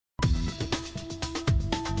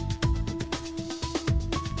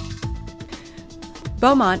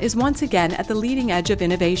Beaumont is once again at the leading edge of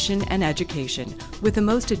innovation and education, with the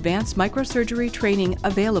most advanced microsurgery training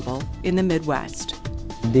available in the Midwest.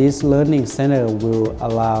 This learning center will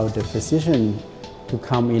allow the physician to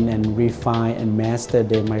come in and refine and master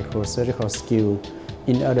their microsurgical skill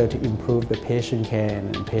in order to improve the patient care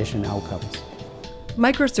and patient outcomes.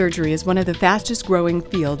 Microsurgery is one of the fastest growing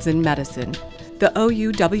fields in medicine. The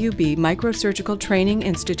OUWB Microsurgical Training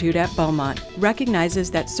Institute at Beaumont recognizes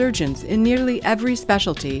that surgeons in nearly every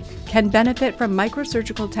specialty can benefit from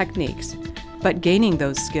microsurgical techniques, but gaining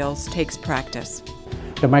those skills takes practice.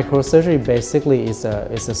 The microsurgery basically is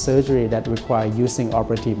a surgery that requires using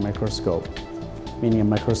operative microscope, meaning a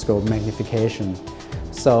microscope magnification.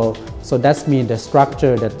 So that means the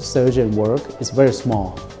structure that surgeon work is very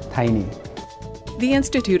small, tiny. The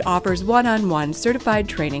Institute offers one-on-one certified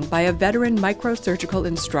training by a veteran microsurgical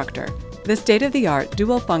instructor. The state-of-the-art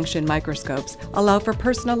dual-function microscopes allow for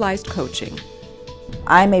personalized coaching.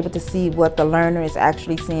 I'm able to see what the learner is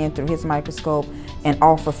actually seeing through his microscope and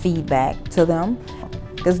offer feedback to them.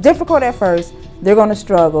 It's difficult at first. They're going to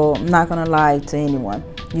struggle. I'm not going to lie to anyone.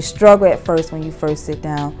 You struggle at first when you first sit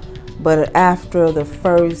down, but after the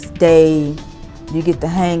first day, you get the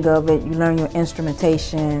hang of it. You learn your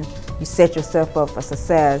instrumentation. You set yourself up for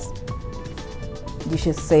success. You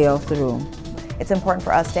should sail through. It's important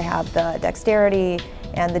for us to have the dexterity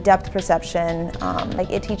and the depth perception.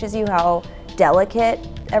 It teaches you how delicate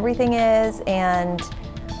everything is, and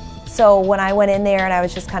so when I went in there and I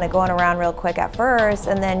was just kind of going around real quick at first,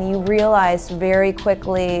 and then you realize very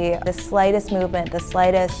quickly the slightest movement, the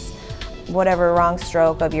slightest whatever wrong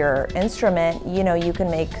stroke of your instrument, you can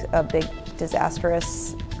make a big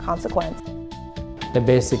disastrous consequence. The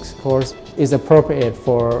basics course is appropriate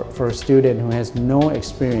for a student who has no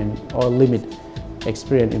experience or limited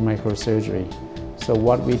experience in microsurgery. So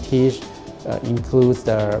what we teach includes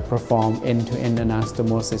the perform end-to-end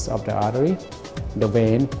anastomosis of the artery, the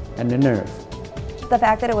vein, and the nerve. The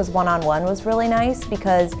fact that it was one-on-one was really nice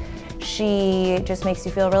because she just makes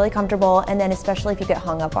you feel really comfortable, and then especially if you get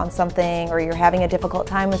hung up on something or you're having a difficult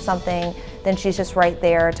time with something, then she's just right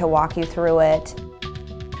there to walk you through it.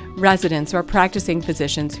 Residents or practicing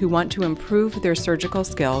physicians who want to improve their surgical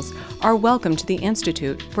skills are welcome to the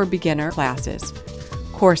Institute for beginner classes.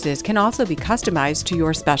 Courses can also be customized to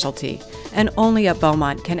your specialty, and only at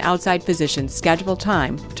Beaumont can outside physicians schedule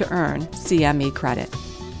time to earn CME credit.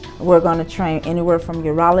 We're going to train anywhere from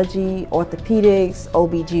urology, orthopedics,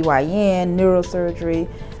 OB/GYN, neurosurgery.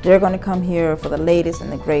 They're going to come here for the latest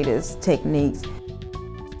and the greatest techniques.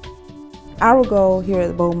 Our goal here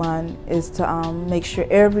at Beaumont is to make sure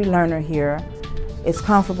every learner here is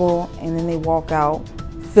comfortable, and then they walk out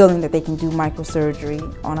feeling that they can do microsurgery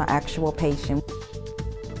on an actual patient.